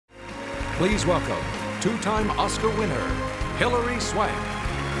Please welcome two-time Oscar winner, Hilary Swank.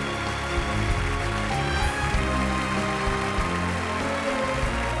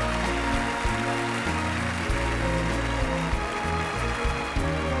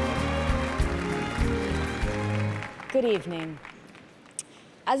 Good evening.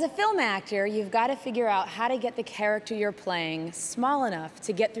 As a film actor, you've got to figure out how to get the character you're playing small enough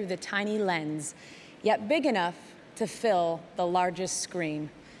to get through the tiny lens, yet big enough to fill the largest screen.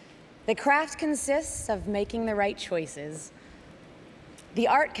 The craft consists of making the right choices. The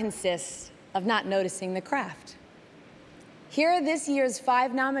art consists of not noticing the craft. Here are this year's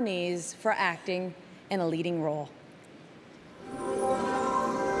 5 nominees for acting in a leading role.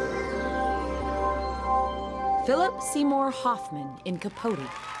 Philip Seymour Hoffman in Capote.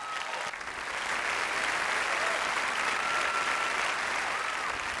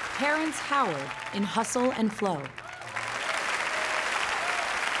 Terrence Howard in Hustle and Flow.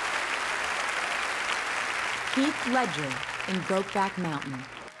 Heath Ledger in Brokeback Mountain.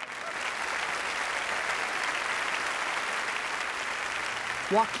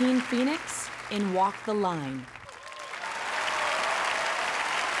 Joaquin Phoenix in Walk the Line.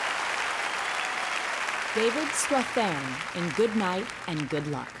 David Strathairn in Good Night and Good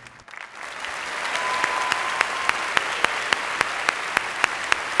Luck.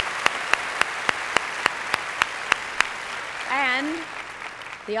 And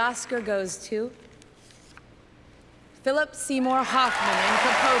the Oscar goes to Philip Seymour Hoffman in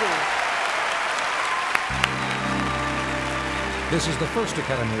Capote. This is the first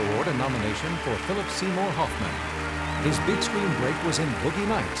Academy Award and nomination for Philip Seymour Hoffman. His big screen break was in Boogie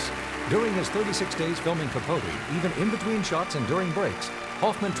Nights. During his 36 days filming Capote, even in between shots and during breaks,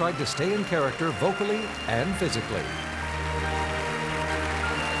 Hoffman tried to stay in character vocally and physically.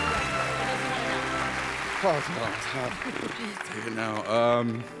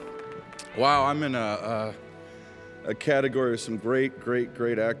 Wow, I'm in a category of some great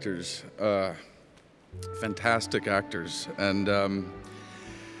actors, fantastic actors, and I'm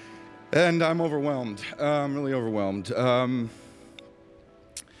overwhelmed. I'm really overwhelmed.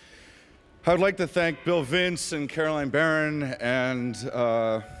 I would like to thank Bill Vince and Caroline Barron and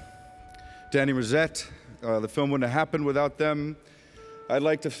Danny Rosette. The film wouldn't have happened without them. I'd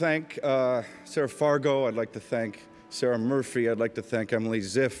like to thank Sarah Fargo. I'd like to thank Sarah Murphy. I'd like to thank Emily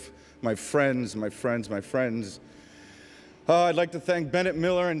Ziff, my friends. I'd like to thank Bennett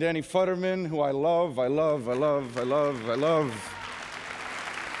Miller and Danny Futterman, who I love.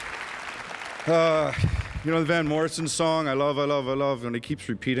 You know the Van Morrison song, I love, and he keeps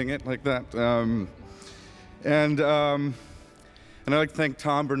repeating it like that. And I'd like to thank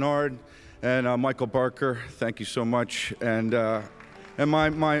Tom Bernard and Michael Barker. Thank you so much. And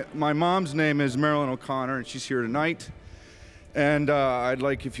my mom's name is Marilyn O'Connor, and she's here tonight. And I'd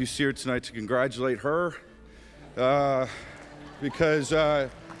like, if you see her tonight, to congratulate her because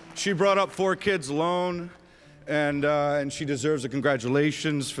she brought up 4 kids alone, and she deserves a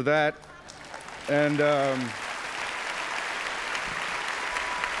congratulations for that. And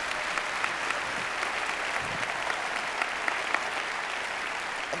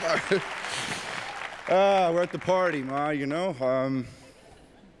we're at the party, Ma, you know.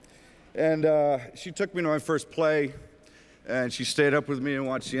 She took me to my first play, and she stayed up with me and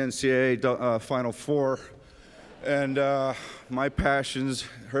watched the NCAA Final Four. And my passions,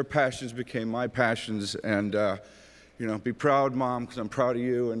 her passions became my passions. And you know, be proud, Mom, because I'm proud of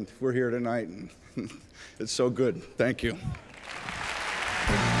you, and we're here tonight, and it's so good. Thank you.